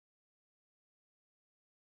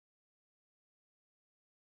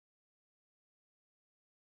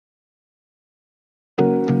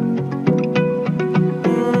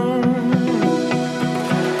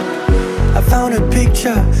a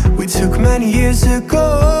picture we took many years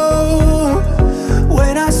ago,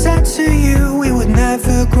 when I said to you we would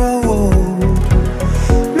never grow old.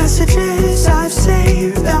 Messages I've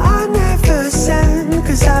saved that I never send,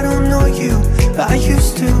 cause I don't know you, but I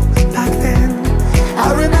used to back then.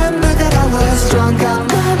 I remember that I was drunk out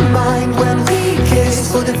my mind when we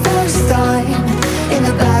kissed for the first time. In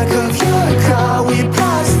the back of your car we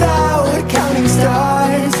passed out counting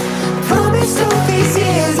stars. Promised all these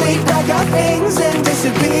years we'd pack our things and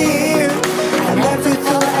disappear. I never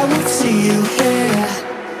thought I would see you here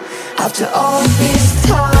after all this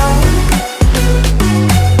time.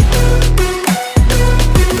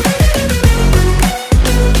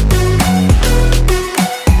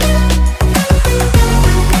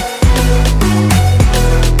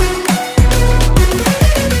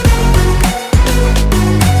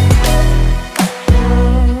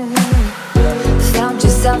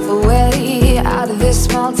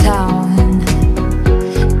 Small town,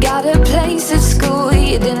 got a place at school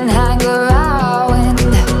you didn't hang around.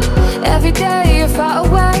 Every day you're far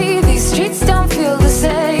away, these streets don't feel the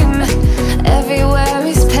same. Everywhere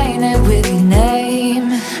is painted with your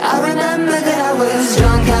name. I remember that I was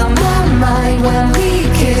drunk out my mind when we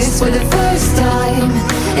kissed for the first time.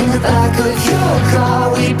 In the back of your car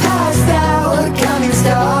we passed out counting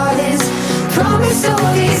stars. Promised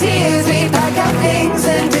all these years we'd pack our things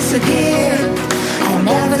and disappear. I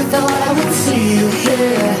never thought I would see you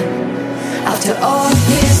here after all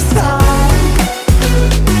this time.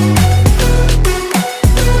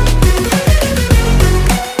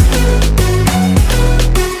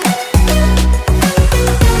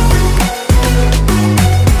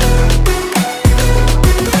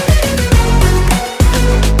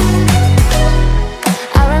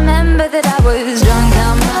 I remember that I was drunk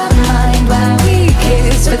out my mind when we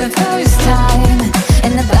kissed for the first time.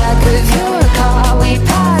 In the back of your car we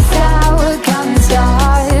passed out counting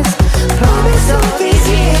stars. Promised all these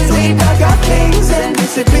years we'd pack our things and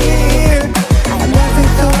disappear. I never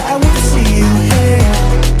thought I would see you here.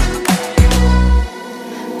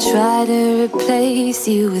 Try to replace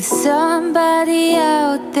you with somebody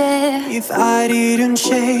out there. If I didn't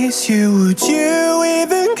chase you, would you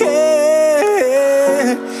even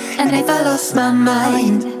care? And if I lost my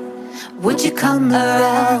mind, would you come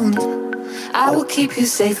around? I will keep you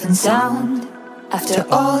safe and sound after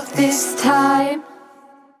all this time.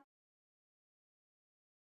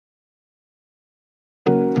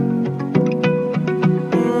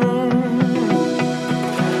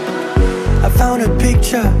 I found a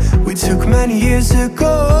picture we took many years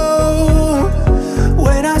ago,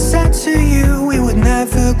 when I said to you we would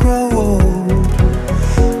never grow old.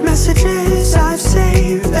 Messages I've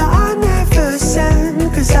saved that I never send,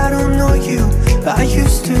 cause I don't know you, but I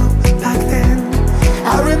used to back then.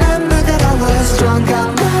 I remember that I was drunk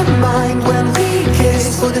out my mind when we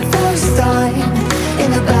kissed for the first time.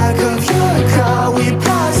 In the back of your car we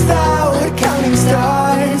passed out counting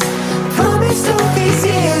stars. Promised all these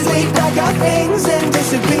years we'd pack our things and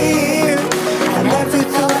disappear. I never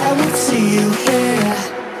thought I would see you here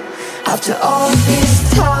after all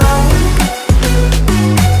this time.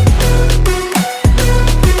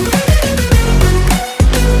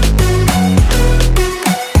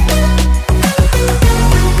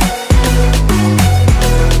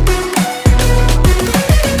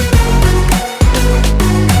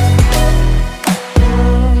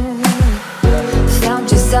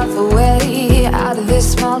 Away out of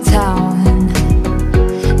this small town,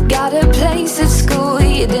 got a place at school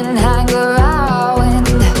you didn't hang around.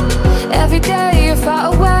 Every day you're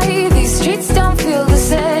far away, these streets don't feel the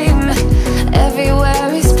same.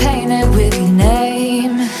 Everywhere is painted with your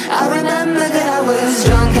name. I remember that I was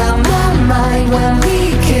drunk out my mind when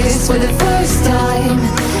we kissed for the first time.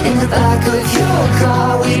 In the back of your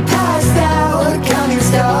car we passed out counting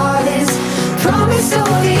stars. Promised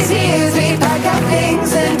all these years we'd pack our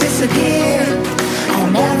things and disappear. I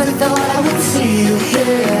never thought I would see you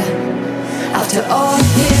here after all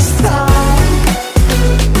this time.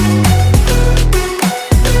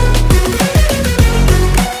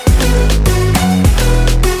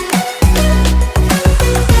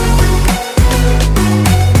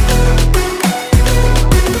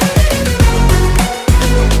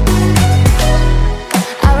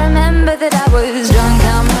 I remember that I was drunk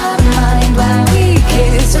out my mind when we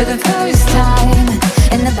kissed for the first time.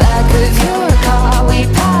 In the back of your car we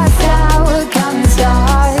passed out counting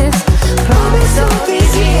stars. Promised all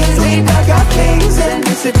these years we'd pack our things and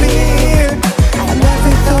disappear. I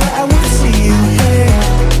never thought I would see you here.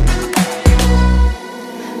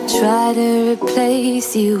 Try to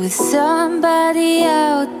replace you with somebody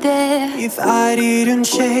out there. If I didn't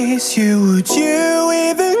chase you, would you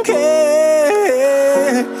even care?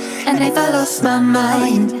 And if I lost my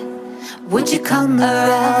mind, would you come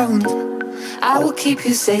around? I will keep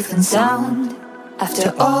you safe and sound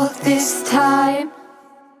after all this time.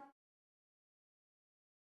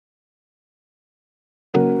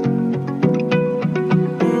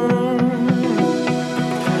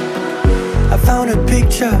 I found a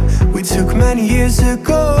picture we took many years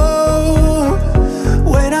ago,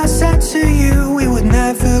 when I said to you we would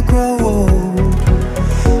never grow old.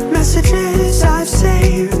 Messages I've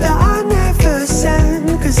saved that I never send,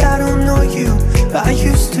 cause I don't know you, but I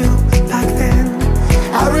used to back then.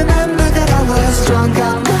 I remember that I was drunk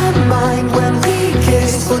out my mind when we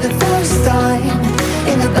kissed for the first time.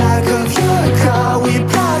 In the back of your car we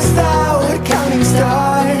passed out counting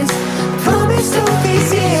stars. Promised all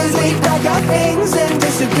these years we'd pack our things and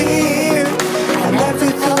disappear. I never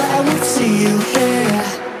thought I would see you here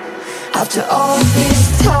after all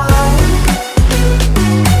this time.